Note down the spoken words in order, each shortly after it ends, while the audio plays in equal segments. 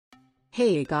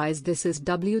Hey guys, this is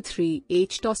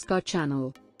W3H TOSCA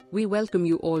channel. We welcome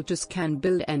you all to scan,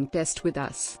 build and test with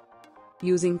us.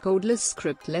 Using codeless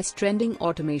scriptless trending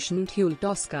automation tool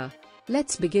TOSCA.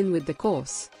 Let's begin with the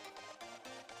course.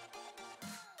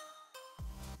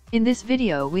 In this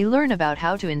video we learn about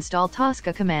how to install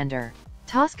TOSCA Commander.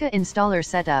 TOSCA installer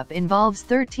setup involves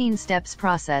 13 steps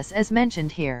process as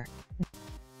mentioned here.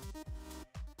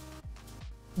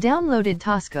 Downloaded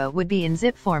TOSCA would be in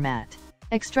zip format.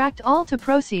 Extract all to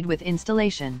proceed with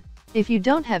installation. If you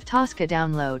don't have TOSCA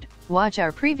download, watch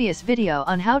our previous video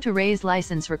on how to raise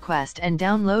license request and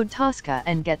download TOSCA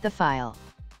and get the file.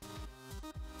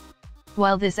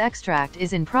 While this extract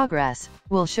is in progress,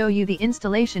 we'll show you the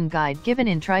installation guide given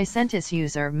in Tricentis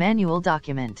user manual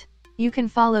document. You can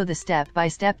follow the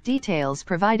step-by-step details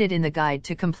provided in the guide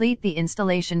to complete the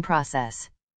installation process.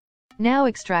 Now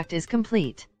extract is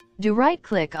complete. Do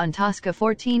right-click on TOSCA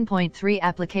 14.3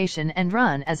 application and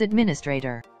run as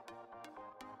administrator.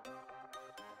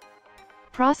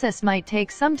 Process might take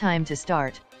some time to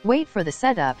start, wait for the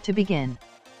setup to begin.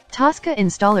 TOSCA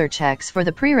installer checks for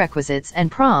the prerequisites and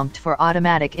prompt for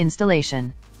automatic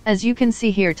installation. As you can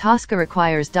see here, TOSCA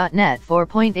requires .NET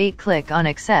 4.8. Click on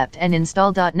Accept and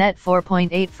install. .NET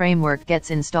 4.8 framework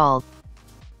gets installed.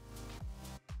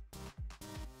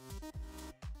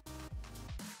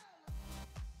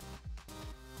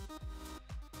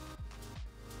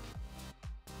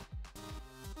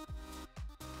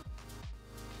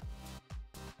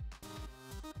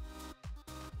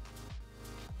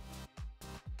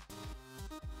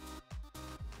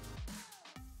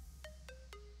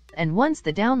 And once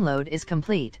the download is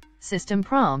complete, system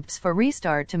prompts for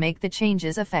restart to make the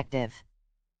changes effective.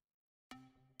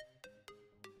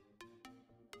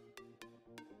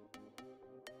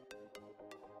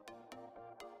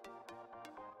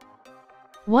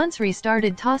 Once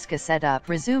restarted, TOSCA setup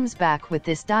resumes back with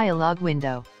this dialog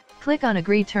window. Click on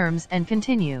Agree Terms and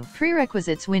Continue.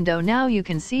 Prerequisites window. Now you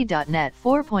can see .NET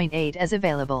 4.8 as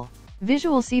available.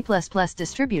 Visual C++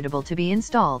 distributable to be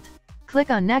installed. Click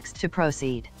on Next to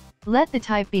proceed. Let the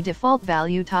type be default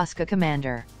value TOSCA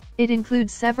Commander. It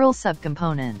includes several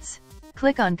subcomponents.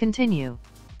 Click on Continue.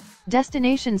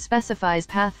 Destination specifies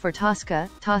path for TOSCA,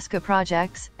 TOSCA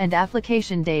projects, and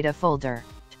application data folder.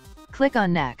 Click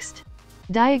on Next.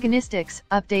 Diagnostics,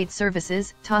 Update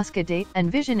Services, TOSCA Date,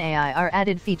 and Vision AI are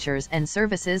added features and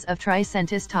services of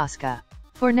Tricentis Tosca.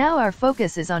 For now our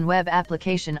focus is on web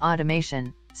application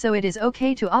automation, so it is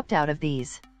okay to opt out of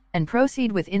these. And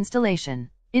proceed with installation.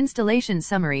 Installation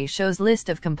summary shows list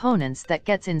of components that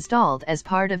gets installed as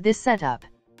part of this setup.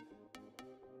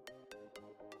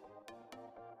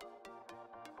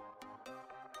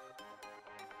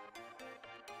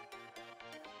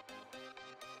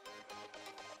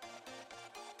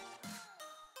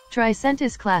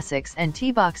 Tricentis Classics and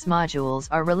T-Box modules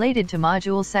are related to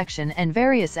module section and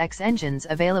various X engines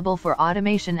available for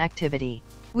automation activity.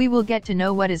 We will get to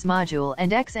know what is module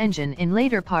and X engine in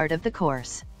later part of the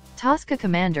course. TOSCA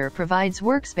Commander provides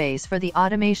workspace for the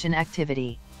automation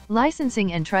activity.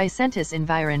 Licensing and Tricentis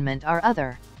environment are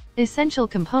other essential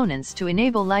components to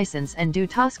enable license and do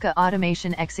TOSCA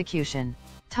automation execution.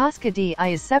 TOSCA DI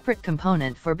is separate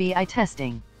component for BI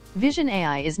testing. Vision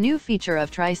AI is new feature of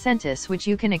Tricentis which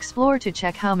you can explore to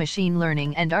check how machine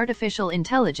learning and artificial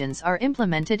intelligence are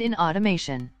implemented in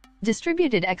automation.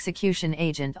 Distributed Execution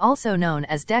Agent, also known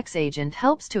as DEX Agent,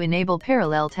 helps to enable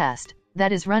parallel test,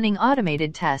 that is running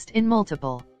automated test in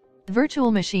multiple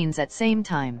virtual machines at same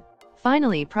time.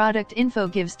 Finally, product info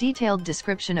gives detailed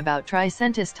description about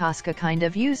Tricentis Tosca kind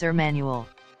of user manual.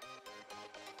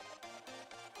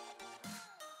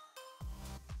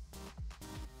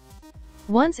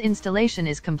 Once installation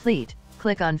is complete,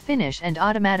 click on Finish and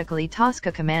automatically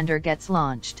TOSCA Commander gets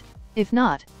launched. If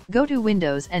not, go to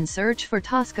Windows and search for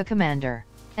TOSCA Commander,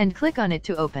 and click on it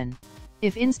to open.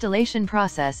 If installation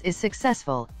process is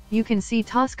successful, you can see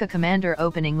TOSCA Commander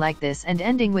opening like this and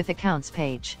ending with Accounts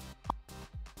page.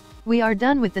 We are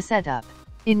done with the setup.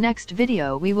 In next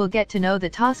video we will get to know the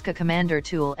TOSCA Commander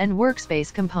tool and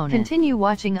workspace component. Continue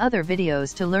watching other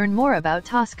videos to learn more about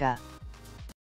TOSCA.